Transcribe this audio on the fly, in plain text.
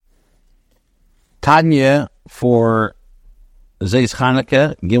Tanya for Zeis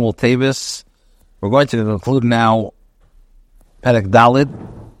Chanukah, Gimel Tevis. We're going to conclude now Perek Dalid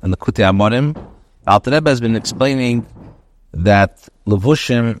and the Likutei Amarim. Alter Rebbe has been explaining that the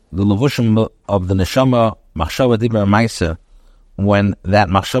levushim of the neshama, machshava dibur ma'aseh, when that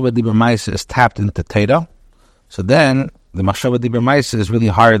machshava dibur ma'aseh is tapped into Torah, so then the machshava dibur ma'aseh is really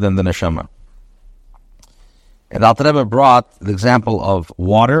higher than the neshama. And Alter Rebbe brought the example of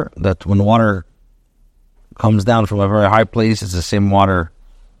water, that when water comes down from a very high place, it's the same water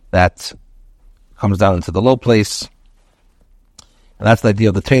that comes down into the low place. And that's the idea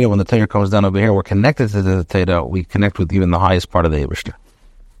of the Torah. When the Torah comes down over here, we're connected to the Torah. We connect with even the highest part of the Eibishter.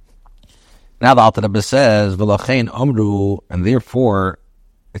 Now the Alter Rebbe says, "V'lachein amru," and therefore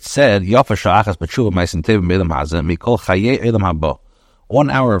it said, "Yafa sha'achas b'tshuva ma'asim tovim be'elam hazeh mikol chayei elam haba."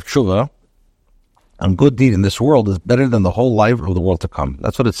 1 hour of tshuva and good deed in this world is better than the whole life of the world to come.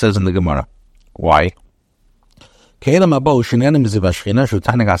 That's what it says in the Gemara. Why? In Elam haba,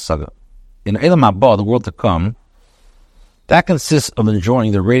 the world to come, that consists of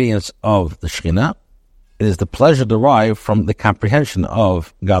enjoying the radiance of the Shekhinah. It is the pleasure derived from the comprehension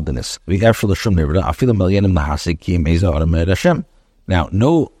of godliness. Now,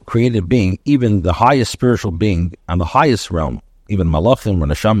 no created being, even the highest spiritual being on the highest realm, even malachim or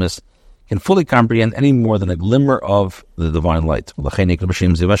neshamis, can fully comprehend any more than a glimmer of the divine light.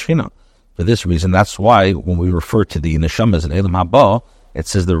 For this reason, that's why when we refer to the neshamas in Elam haba, it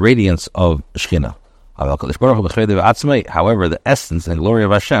says the radiance of Shekhinah. However, the essence and glory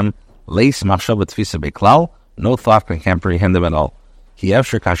of Hashem, no thought can comprehend them at all.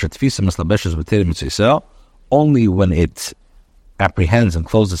 Only when it apprehends and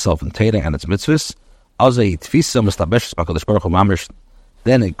closes itself in Torah and its mitzvahs,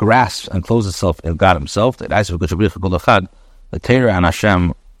 then it grasps and closes itself in God Himself. The Torah and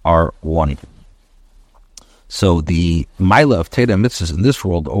Hashem are one. So the Maila of Torah and mitzvahs in this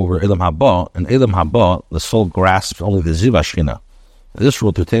world over Elam haba, in Elam haba, the soul grasps only the Ziva Shekhinah. In this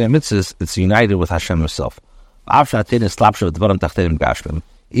world, through Torah and mitzvahs, it's united with Hashem Himself. Even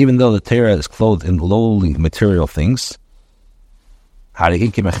though the Torah is clothed in lowly material things,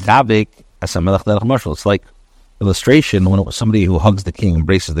 it's like illustration when it was somebody who hugs the king,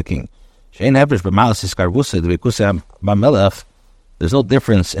 embraces the king. There's no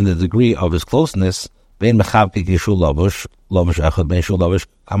difference in the degree of his closeness,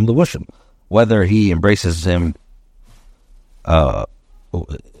 whether he embraces him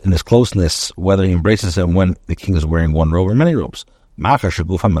in his closeness, whether he embraces him when the king is wearing one robe or many robes,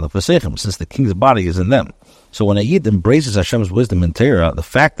 since the king's body is in them. So when a Yid embraces Hashem's wisdom in Torah, the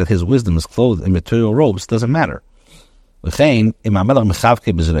fact that his wisdom is clothed in material robes doesn't matter. When the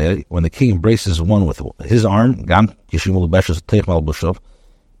king embraces one with his arm,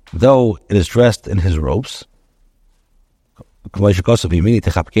 though it is dressed in his robes,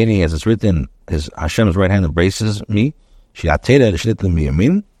 as it's written, Hashem's right hand embraces me, which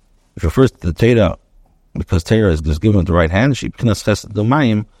refers to the Torah, because Torah is given to the right hand, which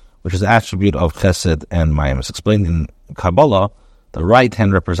is the attribute of chesed and mayim. It's explained in Kabbalah, the right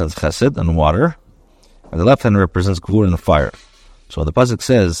hand represents chesed and water, and the left hand represents gvur and fire. So the pasuk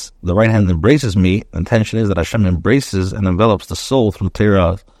says, the right hand embraces me. The intention is that Hashem embraces and envelops the soul through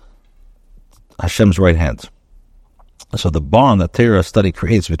Torah, Hashem's right hand. So the bond that Torah study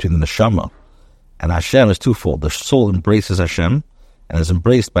creates between the neshama and Hashem is twofold. The soul embraces Hashem and is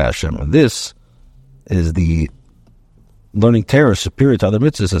embraced by Hashem. And this is the learning Torah superior to other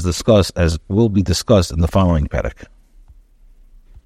mitzvahs, as will be discussed in the following perek.